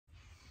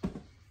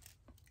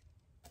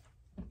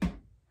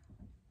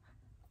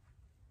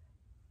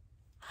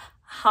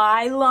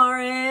Hi,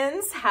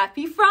 Lawrence.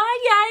 Happy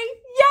Friday.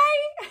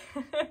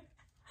 Yay.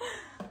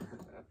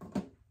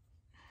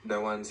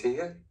 No one's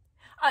here?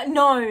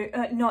 No,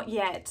 not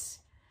yet.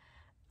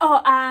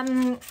 Oh,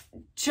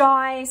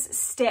 Jai's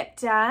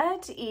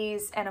stepdad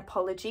is an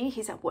apology.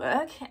 He's at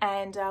work,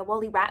 and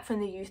Wally Rat from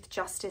the Youth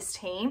Justice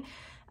team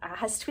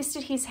has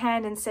twisted his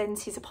hand and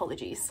sends his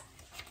apologies.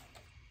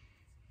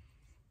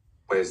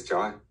 Where's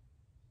Jai?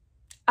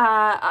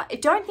 I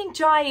don't think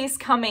Jai is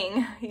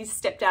coming. His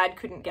stepdad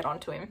couldn't get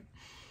onto him.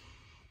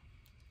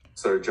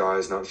 So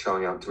Jai's not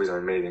showing up to his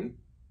own meeting?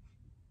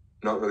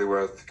 Not really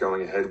worth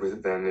going ahead with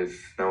it then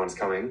if no one's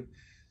coming.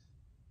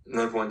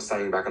 No point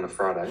staying back on a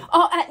Friday.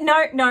 Oh,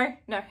 no.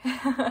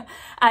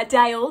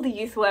 Dale, the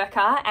youth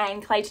worker,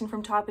 and Clayton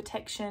from Child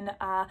Protection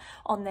are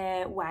on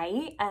their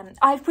way.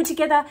 I've put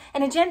together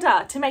an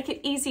agenda to make it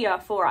easier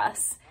for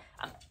us.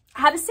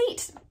 Have a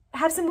seat.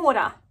 Have some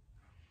water.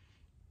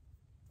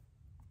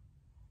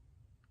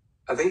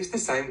 Are these the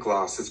same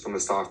glasses from the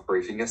staff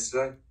briefing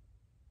yesterday?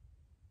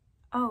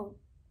 Oh,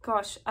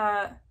 gosh.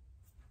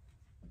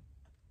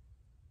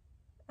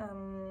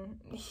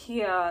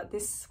 Here,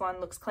 this one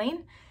looks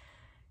clean.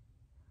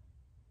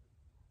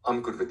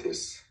 I'm good with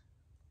this.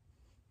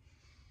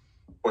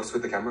 What's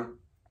with the camera?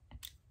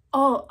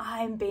 Oh,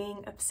 I'm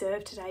being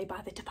observed today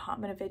by the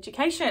Department of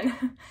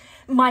Education.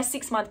 My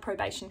 6-month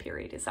probation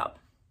period is up.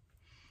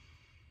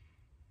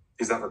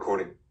 Is that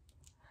recording?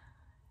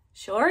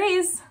 Sure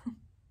is.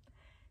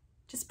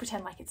 Just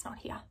pretend like it's not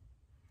here.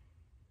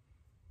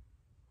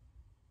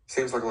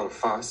 Seems like a lot of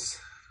fuss.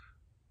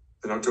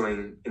 They're not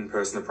doing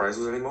in-person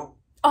appraisals anymore?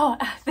 Oh,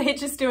 they're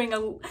just doing a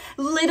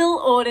little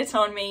audit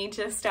on me,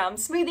 just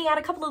smoothing out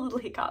a couple of little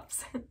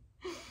hiccups.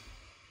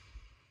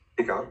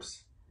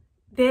 Hiccups?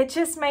 They're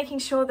just making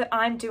sure that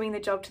I'm doing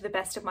the job to the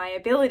best of my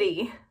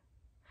ability.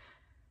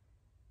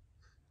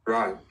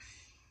 Right.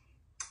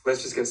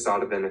 Let's just get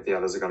started then if the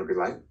others are going to be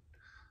late.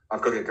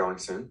 I've got to get going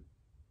soon.